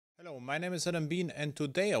Hello, my name is Adam Bean, and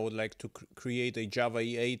today I would like to create a Java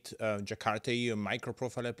E8 Jakarta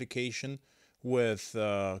MicroProfile application with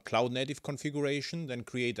cloud native configuration, then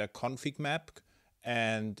create a config map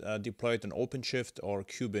and deploy it on OpenShift or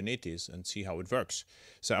Kubernetes and see how it works.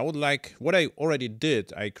 So I would like, what I already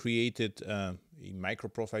did, I created a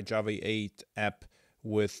MicroProfile Java E8 app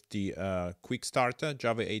with the Quick Starter,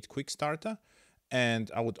 Java 8 Quick Starter, and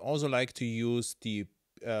I would also like to use the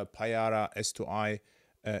Payara S2I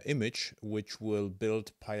image, which will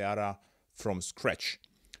build Payara from scratch.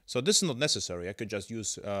 So this is not necessary. I could just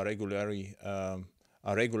use a regular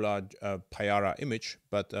Payara image,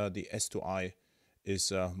 but the S2I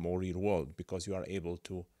is more real world because you are able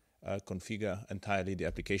to configure entirely the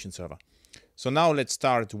application server. So now let's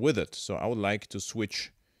start with it. So I would like to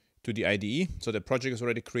switch to the IDE. So the project is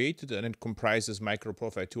already created and it comprises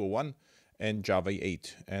MicroProfile 201 and Java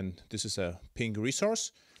 8. And this is a ping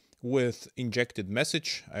resource with injected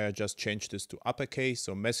message. I just changed this to uppercase,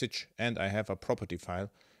 so message, and I have a property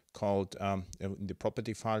file called, in the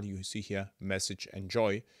property file you see here message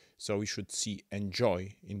enjoy, so we should see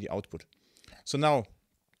enjoy in the output. So now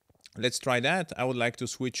let's try that. I would like to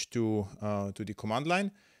switch to the command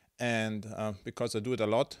line, and because I do it a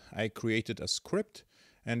lot, I created a script,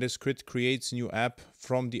 and this script creates new app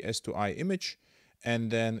from the S2I image.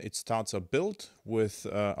 And then it starts a build with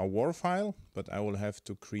a war file, but I will have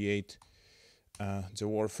to create the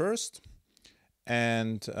war first.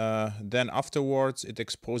 And then afterwards, it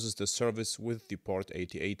exposes the service with the port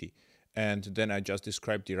 8080. And then I just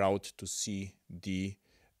describe the route to see the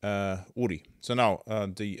URI. So now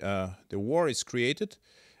the war is created,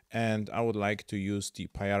 and I would like to use the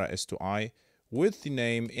Payara S2I with the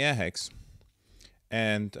name airhex.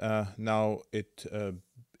 And now it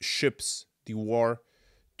ships the war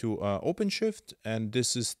to OpenShift, and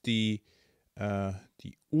this is the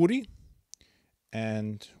URI.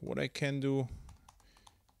 And what I can do,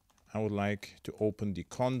 I would like to open the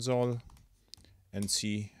console and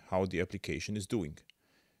see how the application is doing.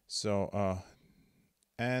 So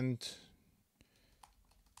and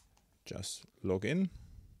just log in,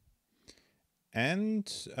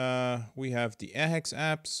 and we have the airhex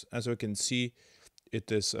apps. As we can see,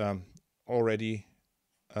 it is already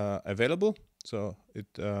available, so it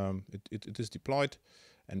is deployed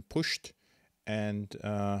and pushed, and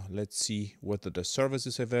let's see whether the service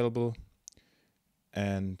is available,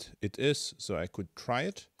 and it is. So I could try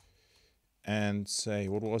it and say,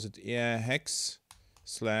 what was it, airhex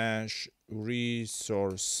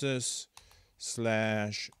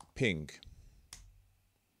 /resources/ping,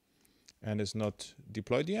 and it's not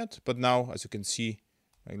deployed yet, but now, as you can see,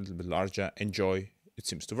 a little bit larger, enjoy, it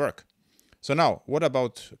seems to work. So now, what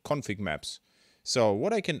about config maps? So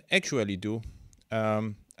what I can actually do,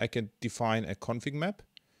 I can define a config map.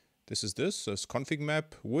 This is this, so it's config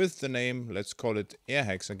map with the name, let's call it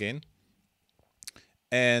airhex again.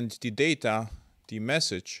 And the data, the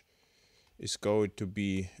message, is going to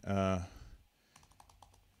be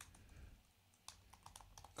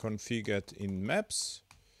configured in maps.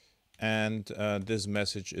 And this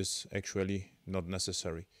message is actually not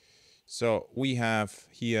necessary. So we have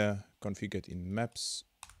here configured in maps.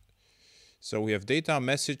 So we have data,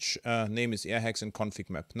 message, name is airhex, and config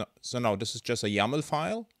map. No, so now this is just a YAML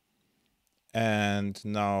file. And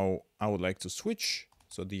now I would like to switch.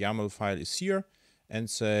 So the YAML file is here, and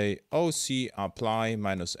say OC apply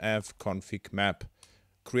 -f config map.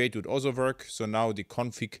 Create would also work. So now the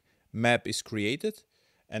config map is created.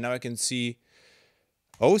 And now I can see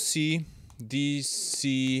OC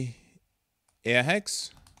DC airhex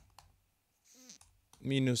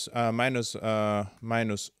minus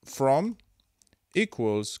from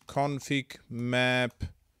equals config map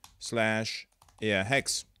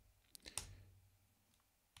 /airhex,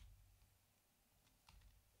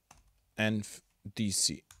 and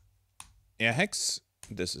DC airhex.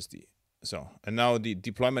 This is the, so, and now the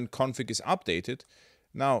deployment config is updated.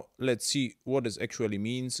 Now let's see what this actually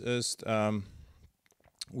means. Is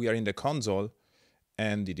we are in the console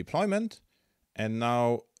and the deployment, and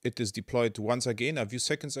now it is deployed once again a few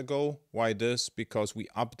seconds ago. Why this? Because we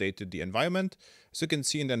updated the environment. So you can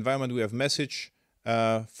see in the environment we have message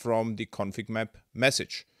from the config map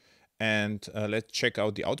message. And let's check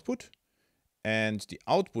out the output. And the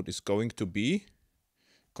output is going to be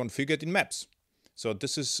configured in maps. So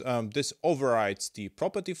this is this overrides the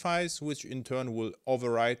property files, which in turn will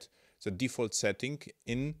override the default setting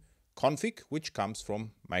in config, which comes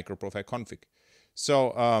from MicroProfile config.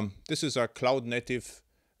 So this is our cloud native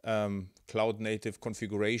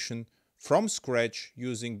configuration from scratch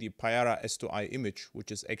using the Payara S2I image,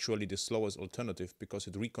 which is actually the slowest alternative because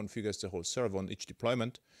it reconfigures the whole server on each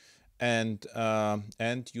deployment. and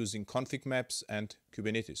using ConfigMaps and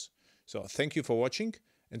Kubernetes. So thank you for watching,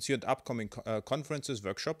 and see you at upcoming conferences,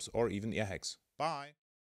 workshops, or even ear hacks. Bye.